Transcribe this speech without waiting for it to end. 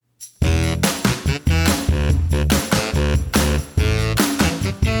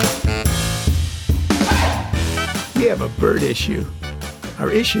have a bird issue. Our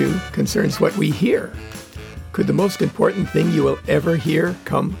issue concerns what we hear. Could the most important thing you will ever hear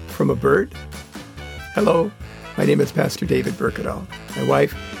come from a bird? Hello, my name is Pastor David Berkedal. My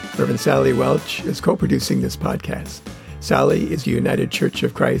wife, Reverend Sally Welch, is co-producing this podcast. Sally is a United Church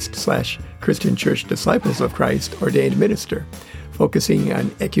of Christ / Christian Church Disciples of Christ ordained minister, focusing on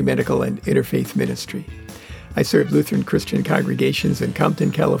ecumenical and interfaith ministry. I served Lutheran Christian congregations in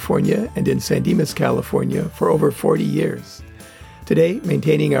Compton, California, and in San Dimas, California for over 40 years. Today,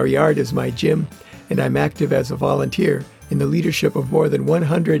 maintaining our yard is my gym, and I'm active as a volunteer in the leadership of more than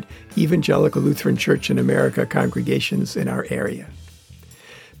 100 Evangelical Lutheran Church in America congregations in our area.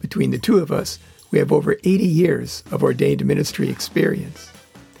 Between the two of us, we have over 80 years of ordained ministry experience.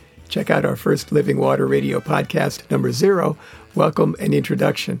 Check out our first Living Water Radio podcast, number 0, Welcome and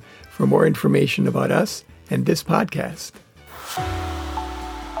Introduction, for more information about us and this podcast.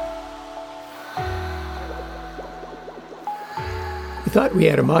 We thought we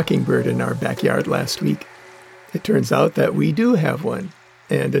had a mockingbird in our backyard last week. It turns out that we do have one,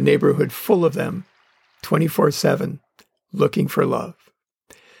 and a neighborhood full of them, 24/7, looking for love.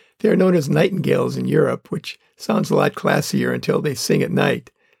 They are known as nightingales in Europe, which sounds a lot classier until they sing at night,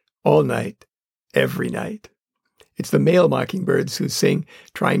 all night, every night. It's the male mockingbirds who sing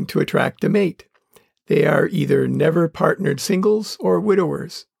trying to attract a mate. They are either never partnered singles or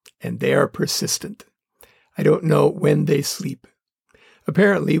widowers, and they are persistent. I don't know when they sleep.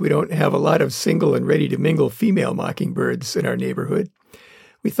 Apparently, we don't have a lot of single and ready-to-mingle female mockingbirds in our neighborhood.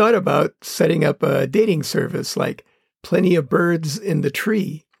 We thought about setting up a dating service like Plenty of Birds in the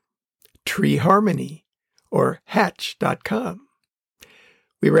Tree, Tree Harmony, or Hatch.com.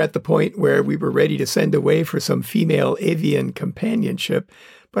 We were at the point where we were ready to send away for some female avian companionship,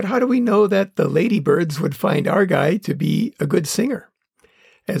 but how do we know that the ladybirds would find our guy to be a good singer?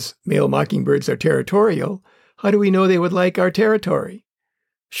 As male mockingbirds are territorial, how do we know they would like our territory?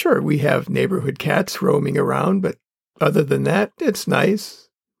 Sure, we have neighborhood cats roaming around, but other than that, it's nice.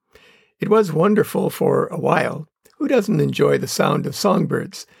 It was wonderful for a while. Who doesn't enjoy the sound of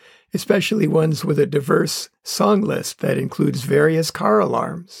songbirds, especially ones with a diverse song list that includes various car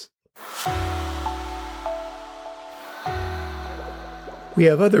alarms? We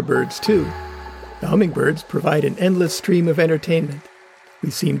have other birds, too. The hummingbirds provide an endless stream of entertainment. We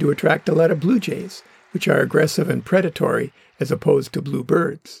seem to attract a lot of blue jays, which are aggressive and predatory as opposed to blue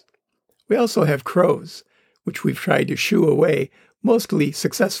birds. We also have crows, which we've tried to shoo away, mostly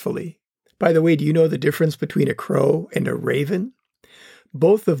successfully. By the way, do you know the difference between a crow and a raven?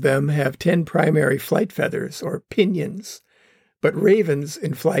 Both of them have 10 primary flight feathers, or pinions, but ravens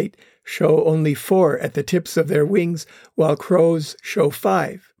in flight show only 4 at the tips of their wings, while crows show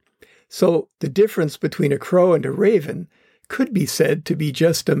 5. So the difference between a crow and a raven could be said to be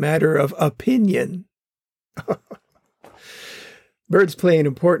just a matter of opinion. Birds play an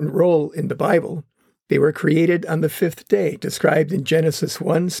important role in the Bible. They were created on the 5th day, described in Genesis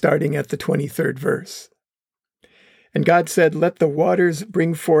 1, starting at the 23rd verse. And God said, "Let the waters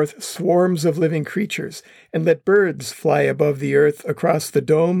bring forth swarms of living creatures, and let birds fly above the earth across the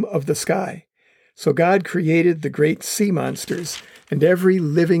dome of the sky." So God created the great sea monsters and every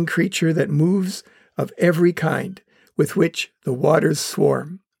living creature that moves of every kind, with which the waters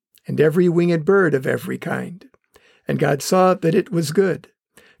swarm, and every winged bird of every kind. And God saw that it was good.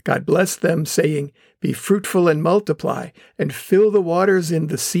 God blessed them, saying, "Be fruitful and multiply, and fill the waters in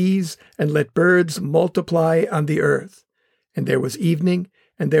the seas, and let birds multiply on the earth." And there was evening,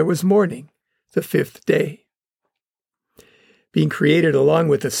 and there was morning, the 5th day. Being created along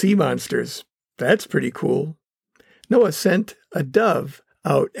with the sea monsters, that's pretty cool. Noah sent a dove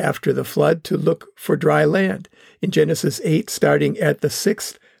out after the flood to look for dry land. In Genesis 8, starting at the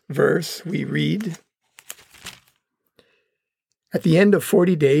 6th verse, we read, "At the end of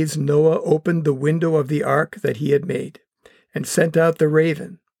 40 days, Noah opened the window of the ark that he had made, and sent out the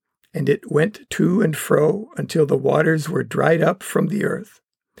raven, and it went to and fro until the waters were dried up from the earth.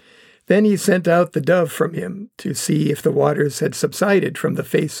 Then he sent out the dove from him to see if the waters had subsided from the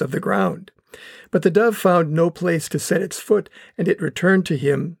face of the ground. But the dove found no place to set its foot, and it returned to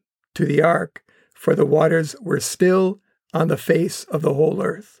him to the ark, for the waters were still on the face of the whole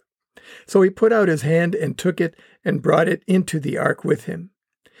earth. So he put out his hand and took it and brought it into the ark with him.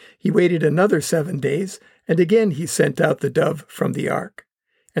 He waited another 7 days, and again he sent out the dove from the ark.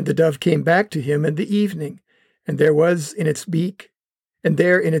 And the dove came back to him in the evening, and there in its beak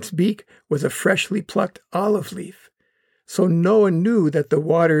was a freshly plucked olive leaf. So Noah knew that the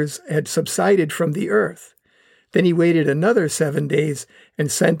waters had subsided from the earth. Then he waited another 7 days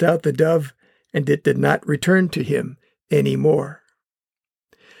and sent out the dove, and it did not return to him any more.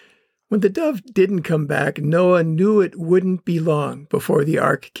 When the dove didn't come back, Noah knew it wouldn't be long before the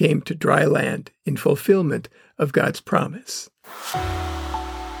ark came to dry land in fulfillment of God's promise.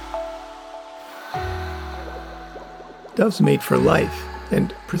 Doves mate for life,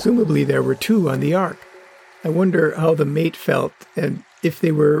 and presumably there were two on the ark. I wonder how the mate felt and if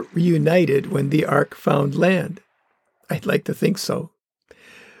they were reunited when the ark found land. I'd like to think so.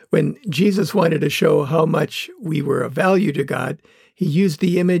 When Jesus wanted to show how much we were of value to God, he used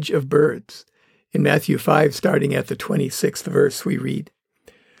the image of birds. In Matthew 5, starting at the 26th verse, we read,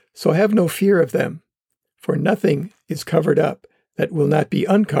 "So have no fear of them, for nothing is covered up that will not be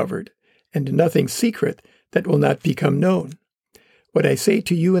uncovered, and nothing secret that will not become known. What I say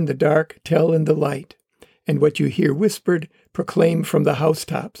to you in the dark, tell in the light, and what you hear whispered, proclaim from the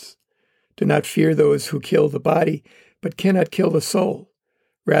housetops. Do not fear those who kill the body, but cannot kill the soul.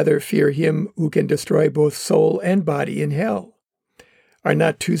 Rather fear him who can destroy both soul and body in hell. Are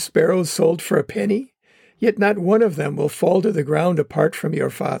not 2 sparrows sold for a penny? Yet not one of them will fall to the ground apart from your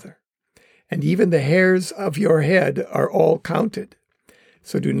Father. And even the hairs of your head are all counted.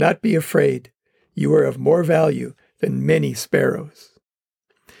 So do not be afraid. You are of more value than many sparrows."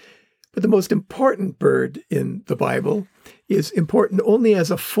 But the most important bird in the Bible is important only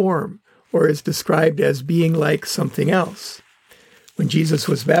as a form, or is described as being like something else. When Jesus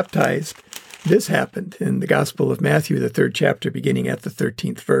was baptized, this happened in the Gospel of Matthew, the 3rd chapter, beginning at the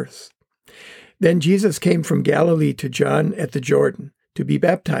 13th verse. "Then Jesus came from Galilee to John at the Jordan to be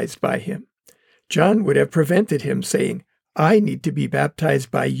baptized by him. John would have prevented him, saying, 'I need to be baptized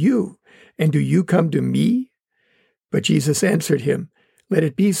by you, and do you come to me?' But Jesus answered him, 'Let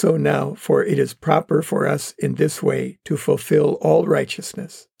it be so now, for it is proper for us in this way to fulfill all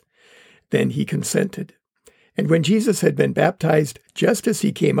righteousness.' Then he consented. And when Jesus had been baptized, just as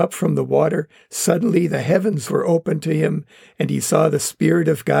he came up from the water, suddenly the heavens were opened to him, and he saw the Spirit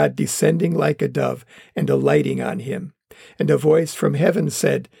of God descending like a dove and alighting on him. And a voice from heaven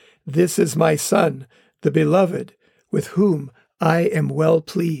said, 'This is my Son, the Beloved, with whom I am well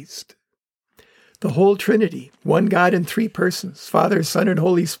pleased.'" The whole Trinity, one God in 3 persons, Father, Son, and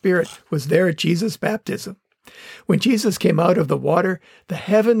Holy Spirit, was there at Jesus' baptism. When Jesus came out of the water, the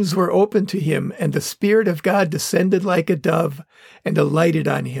heavens were opened to him, and the Spirit of God descended like a dove and alighted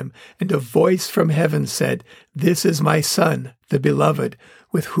on him. And a voice from heaven said, "This is my Son, the Beloved,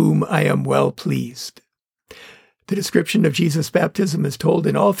 with whom I am well pleased." The description of Jesus' baptism is told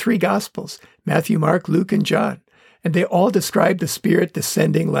in all 3 Gospels, Matthew, Mark, Luke, and John, and they all describe the Spirit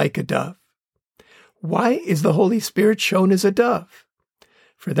descending like a dove. Why is the Holy Spirit shown as a dove?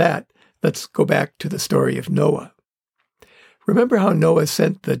 For that, let's go back to the story of Noah. Remember how Noah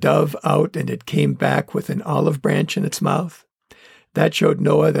sent the dove out and it came back with an olive branch in its mouth? That showed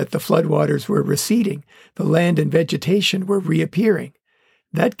Noah that the floodwaters were receding, the land and vegetation were reappearing.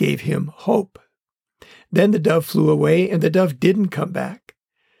 That gave him hope. Then the dove flew away and the dove didn't come back.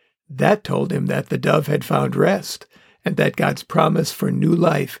 That told him that the dove had found rest and that God's promise for new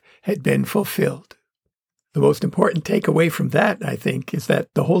life had been fulfilled. The most important takeaway from that, I think, is that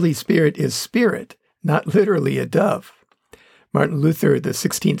the Holy Spirit is spirit, not literally a dove. Martin Luther, the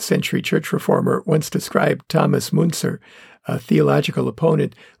 16th century church reformer, once described Thomas Müntzer, a theological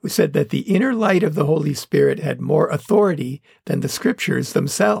opponent, who said that the inner light of the Holy Spirit had more authority than the scriptures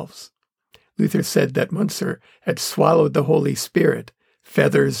themselves. Luther said that Müntzer had swallowed the Holy Spirit,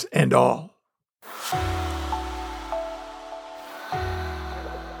 feathers and all.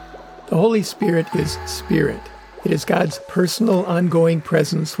 The Holy Spirit is spirit. It is God's personal, ongoing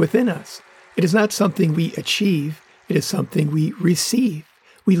presence within us. It is not something we achieve. It is something we receive.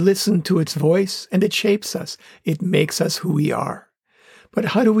 We listen to its voice, and it shapes us. It makes us who we are. But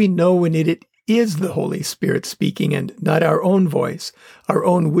how do we know when it is the Holy Spirit speaking and not our own voice, our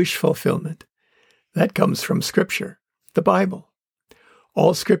own wish fulfillment? That comes from Scripture, the Bible.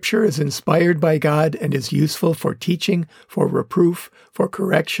 All Scripture is inspired by God and is useful for teaching, for reproof, for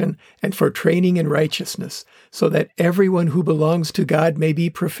correction, and for training in righteousness, so that everyone who belongs to God may be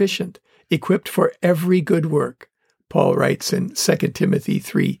proficient, equipped for every good work. Paul writes in 2 Timothy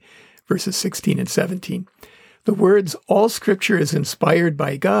 3, verses 16 and 17. The words, all Scripture is inspired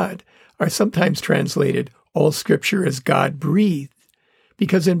by God, are sometimes translated, all Scripture is God-breathed,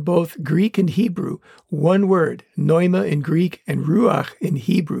 because in both Greek and Hebrew, one word, pneuma in Greek and ruach in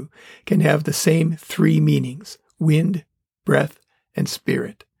Hebrew, can have the same 3 meanings, wind, breath, and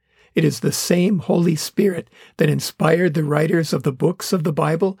spirit. It is the same Holy Spirit that inspired the writers of the books of the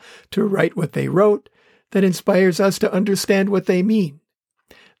Bible to write what they wrote, that inspires us to understand what they mean.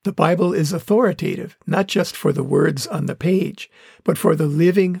 The Bible is authoritative, not just for the words on the page, but for the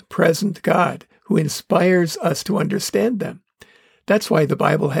living, present God who inspires us to understand them. That's why the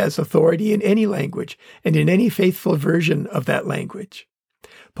Bible has authority in any language and in any faithful version of that language.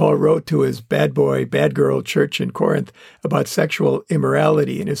 Paul wrote to his bad boy, bad girl church in Corinth about sexual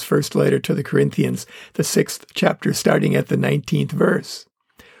immorality in his first letter to the Corinthians, the 6th chapter, starting at the 19th verse.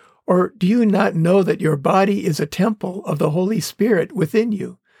 Or do you not know that your body is a temple of the Holy Spirit within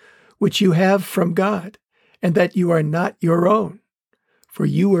you, which you have from God, and that you are not your own? For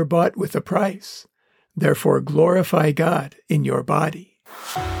you were bought with a price. Therefore glorify God in your body.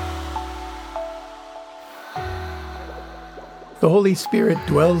 The Holy Spirit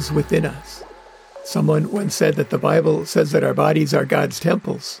dwells within us. Someone once said that the Bible says that our bodies are God's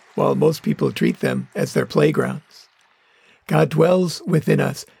temples, while most people treat them as their playgrounds. God dwells within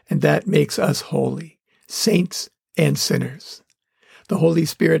us, and that makes us holy, saints and sinners. The Holy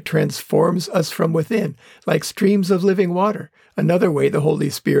Spirit transforms us from within, like streams of living water, another way the Holy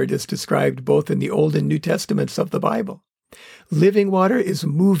Spirit is described both in the Old and New Testaments of the Bible. Living water is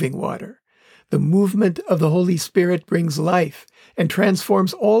moving water. The movement of the Holy Spirit brings life and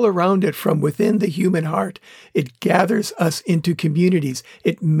transforms all around it from within the human heart. It gathers us into communities.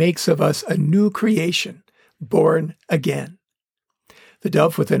 It makes of us a new creation, born again. The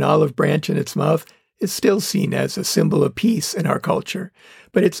dove with an olive branch in its mouth is still seen as a symbol of peace in our culture,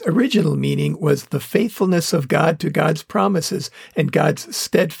 but its original meaning was the faithfulness of God to God's promises and God's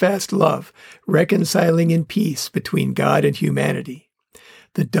steadfast love, reconciling in peace between God and humanity.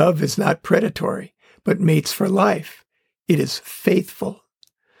 The dove is not predatory, but mates for life. It is faithful.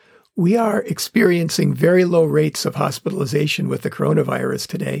 We are experiencing very low rates of hospitalization with the coronavirus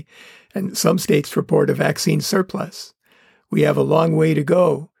today, and some states report a vaccine surplus. We have a long way to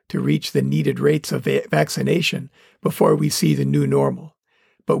go to reach the needed rates of vaccination before we see the new normal.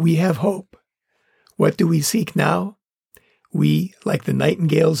 But we have hope. What do we seek now? We, like the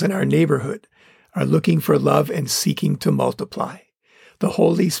nightingales in our neighborhood, are looking for love and seeking to multiply. The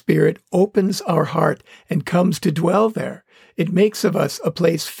Holy Spirit opens our heart and comes to dwell there. It makes of us a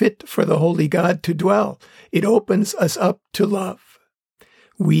place fit for the Holy God to dwell. It opens us up to love.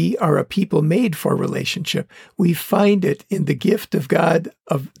 We are a people made for relationship. We find it in the gift of God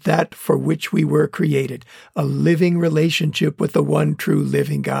of that for which we were created, a living relationship with the one true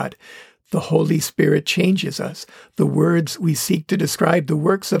living God. The Holy Spirit changes us. The words we seek to describe the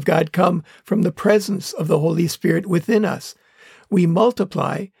works of God come from the presence of the Holy Spirit within us. We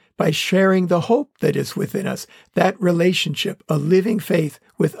multiply by sharing the hope that is within us, that relationship, a living faith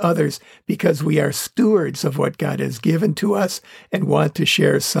with others, because we are stewards of what God has given to us and want to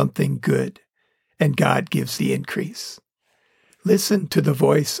share something good. And God gives the increase. Listen to the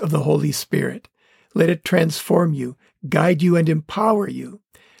voice of the Holy Spirit. Let it transform you, guide you, and empower you.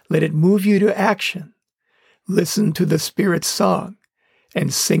 Let it move you to action. Listen to the Spirit's song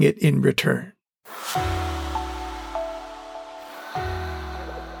and sing it in return.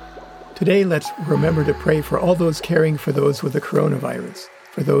 Today, let's remember to pray for all those caring for those with the coronavirus,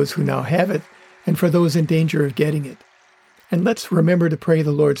 for those who now have it, and for those in danger of getting it. And let's remember to pray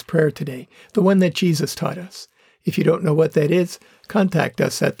the Lord's Prayer today, the one that Jesus taught us. If you don't know what that is, contact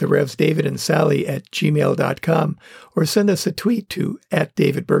us at therevsdavidandsally@gmail.com or send us a tweet to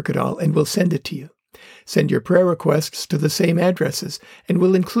 @DavidBurkettall and we'll send it to you. Send your prayer requests to the same addresses and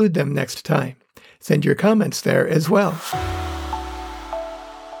we'll include them next time. Send your comments there as well.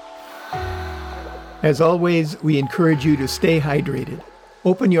 As always, we encourage you to stay hydrated.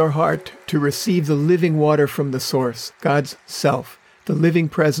 Open your heart to receive the living water from the source, God's self, the living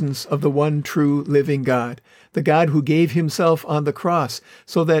presence of the one true living God, the God who gave himself on the cross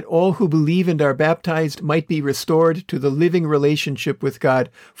so that all who believe and are baptized might be restored to the living relationship with God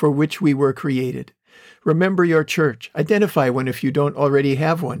for which we were created. Remember your church. Identify one if you don't already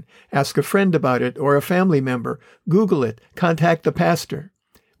have one. Ask a friend about it or a family member. Google it. Contact the pastor.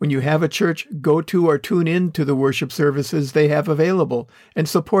 When you have a church, go to or tune in to the worship services they have available and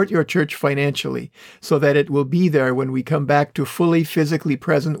support your church financially so that it will be there when we come back to fully physically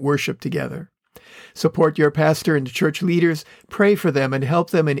present worship together. Support your pastor and church leaders, pray for them and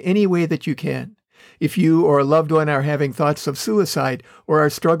help them in any way that you can. If you or a loved one are having thoughts of suicide or are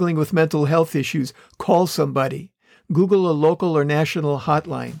struggling with mental health issues, call somebody. Google a local or national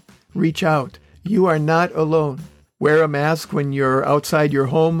hotline. Reach out. You are not alone. Wear a mask when you're outside your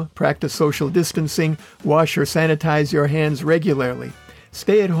home, practice social distancing, wash or sanitize your hands regularly.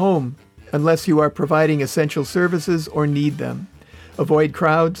 Stay at home unless you are providing essential services or need them. Avoid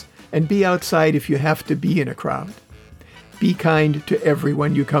crowds and be outside if you have to be in a crowd. Be kind to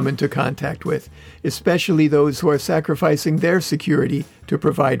everyone you come into contact with, especially those who are sacrificing their security to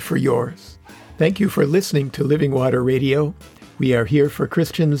provide for yours. Thank you for listening to Living Water Radio. We are here for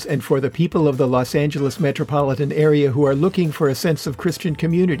Christians and for the people of the Los Angeles metropolitan area who are looking for a sense of Christian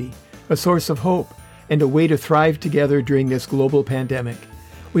community, a source of hope, and a way to thrive together during this global pandemic.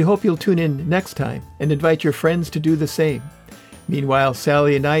 We hope you'll tune in next time and invite your friends to do the same. Meanwhile,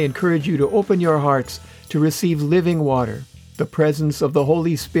 Sally and I encourage you to open your hearts to receive living water, the presence of the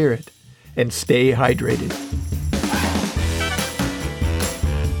Holy Spirit, and stay hydrated.